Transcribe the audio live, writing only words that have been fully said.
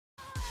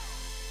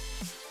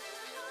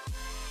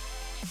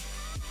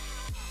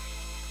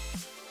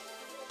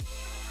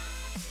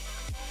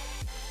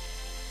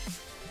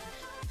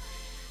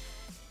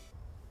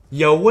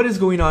Yo, what is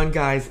going on,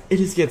 guys? It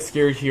is Get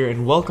Scared here,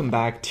 and welcome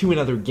back to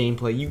another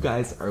gameplay. You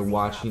guys are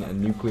watching a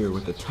nuclear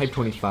with the Type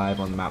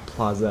 25 on the map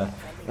Plaza,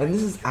 and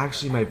this is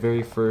actually my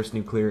very first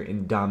nuclear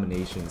in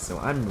Domination, so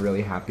I'm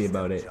really happy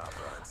about it.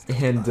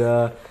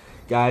 And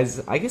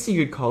guys, I guess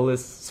you could call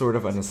this sort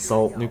of an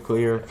assault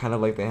nuclear, kind of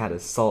like they had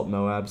assault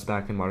Moabs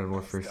back in Modern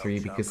Warfare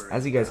 3, because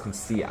as you guys can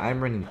see, I'm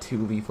running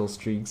 2 lethal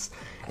streaks,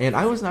 and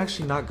I was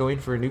actually not going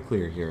for a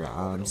nuclear here.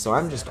 So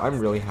I'm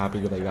really happy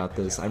that I got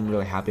this. I'm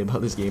really happy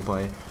about this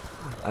gameplay.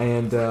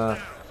 And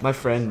my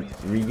friend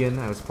Regan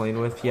I was playing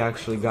with, he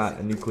actually got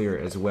a nuclear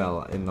as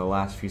well in the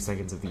last few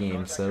seconds of the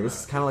game. So this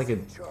is kind of like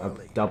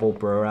a double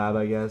bro rab,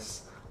 I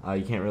guess.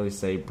 You can't really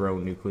say bro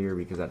nuclear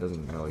because that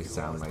doesn't really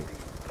sound like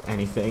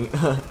anything.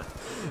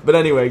 But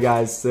anyway,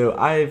 guys, so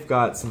I've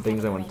got some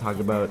things I want to talk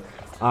about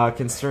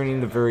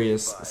concerning the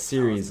various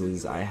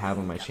series I have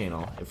on my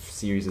channel. If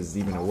series is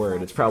even a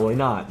word, it's probably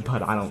not,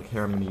 but I don't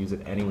care, I'm going to use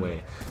it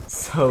anyway.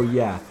 So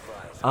yeah,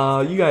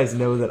 you guys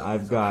know that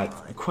I've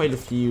got quite a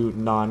few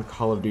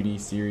non-Call of Duty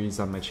series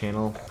on my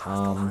channel.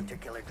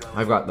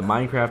 I've got the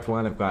Minecraft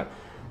one, I've got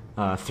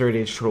Third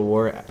Age Total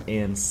War,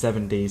 and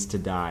 7 Days to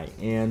Die.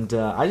 And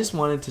I just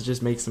wanted to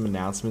just make some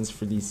announcements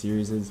for these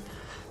series.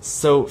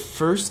 So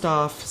first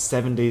off,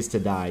 7 Days to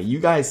Die. You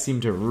guys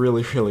seem to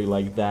really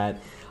like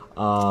that.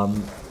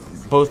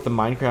 Both the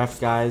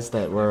Minecraft guys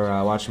that were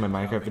watching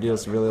my Minecraft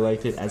videos really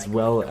liked it, as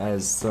well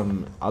as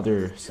some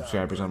other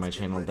subscribers on my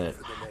channel that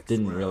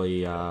didn't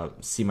really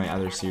see my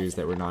other series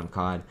that were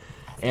non-COD.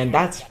 And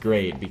that's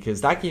great, because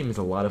that game is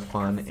a lot of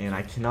fun, and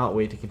I cannot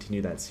wait to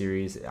continue that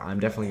series. I'm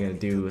definitely going to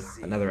do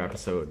another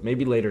episode,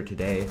 maybe later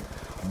today,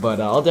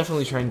 but I'll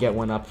definitely try and get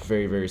one up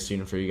very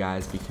soon for you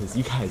guys, because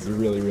you guys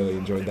really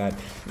enjoyed that.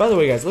 By the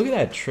way, guys, look at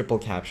that triple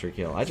capture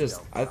kill. I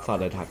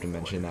thought I'd have to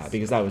mention that,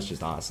 because that was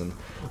just awesome.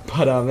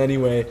 But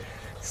anyway,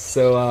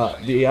 so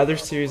the other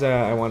series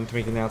I wanted to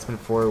make an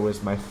announcement for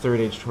was my Third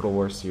Age Total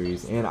War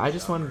series, and I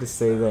just wanted to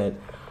say that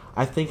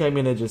I think I'm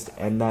going to just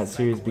end that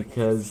series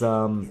because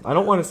I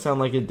don't want to sound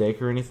like a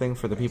dick or anything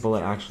for the people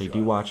that actually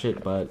do watch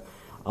it, but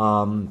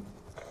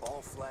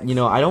you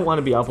know, I don't want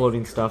to be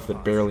uploading stuff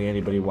that barely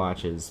anybody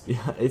watches.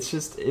 It's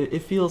just,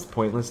 it feels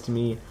pointless to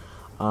me.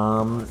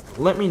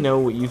 Let me know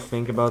what you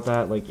think about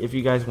that. Like, if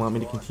you guys want me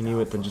to continue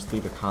it, then just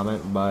leave a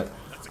comment, but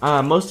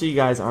most of you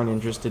guys aren't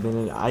interested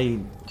in it.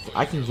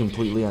 I can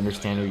completely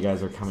understand where you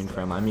guys are coming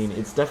from. I mean,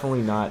 it's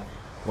definitely not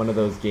one of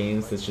those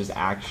games that's just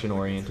action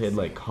oriented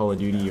like Call of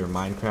Duty or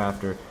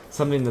Minecraft or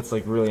something that's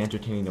like really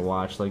entertaining to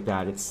watch like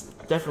that. It's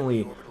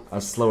definitely a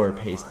slower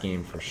paced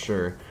game for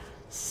sure.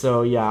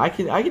 So yeah, I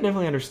can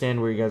definitely understand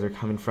where you guys are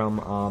coming from,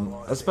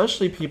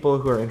 especially people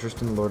who are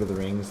interested in Lord of the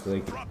Rings.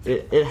 Like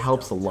it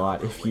helps a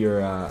lot if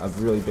you're a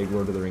really big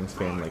Lord of the Rings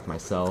fan like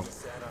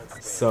myself.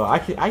 So I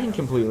can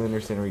completely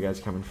understand where you guys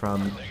are coming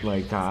from.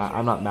 Like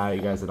I'm not mad at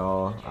you guys at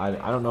all.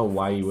 I don't know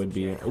why you would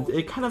be.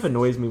 It kind of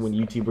annoys me when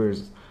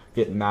YouTubers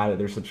get mad at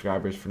their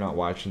subscribers for not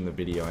watching the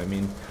video. I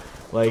mean,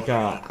 like,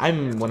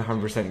 I'm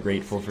 100%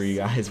 grateful for you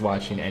guys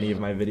watching any of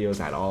my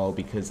videos at all,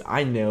 because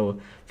I know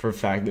for a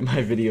fact that my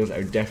videos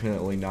are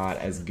definitely not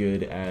as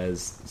good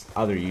as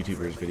other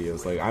YouTubers'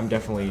 videos. Like, I'm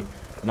definitely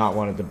not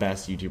one of the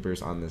best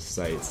YouTubers on this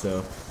site.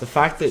 So the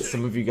fact that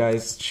some of you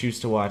guys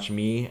choose to watch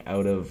me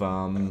out of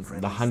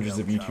the hundreds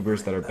of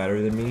YouTubers that are better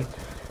than me,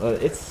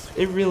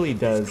 it really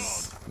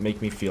does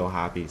make me feel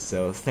happy.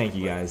 So thank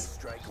you guys.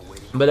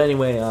 But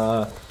anyway,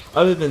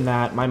 other than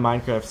that, my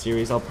Minecraft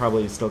series, I'll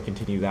probably still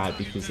continue that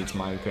because it's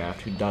Minecraft.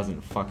 Who doesn't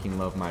fucking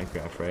love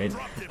Minecraft, right?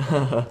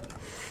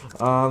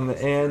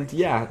 And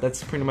yeah,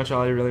 that's pretty much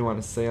all I really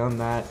want to say on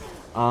that.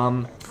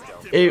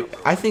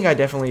 I think I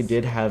definitely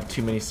did have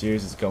too many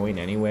series going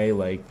anyway.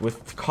 Like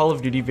with Call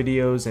of Duty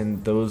videos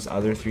and those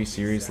other 3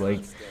 series,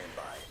 like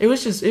it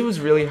was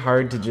really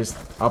hard to just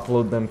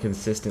upload them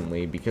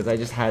consistently because I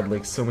just had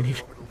like so many.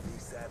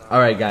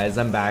 Alright guys,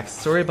 I'm back.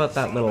 Sorry about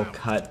that little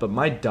cut, but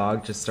my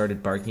dog just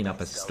started barking up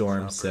a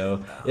storm,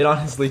 so it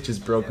honestly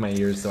just broke my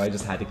ears, so I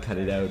just had to cut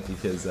it out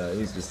because it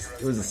was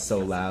just so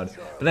loud.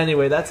 But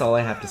anyway, that's all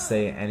I have to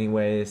say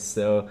anyway,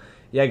 so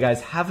yeah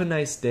guys, have a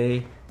nice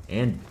day,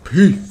 and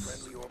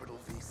peace!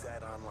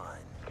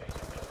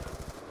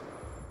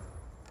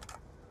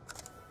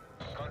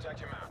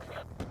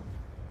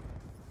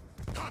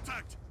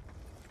 Contact!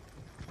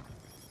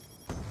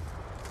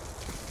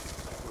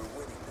 We're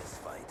winning this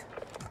fight.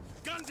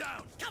 Gun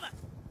down! Cover!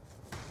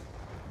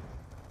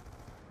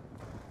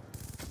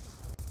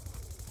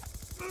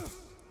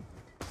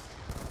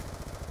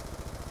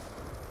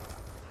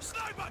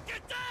 Sniper,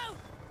 get down!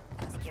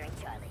 Securing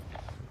Charlie.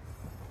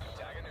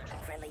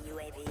 Friendly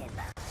UAV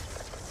inbound.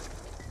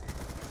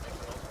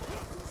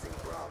 Losing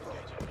Bravo.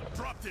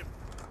 Dropped him.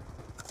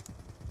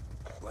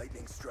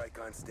 Lightning strike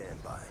on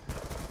standby.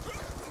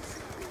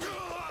 Losing B.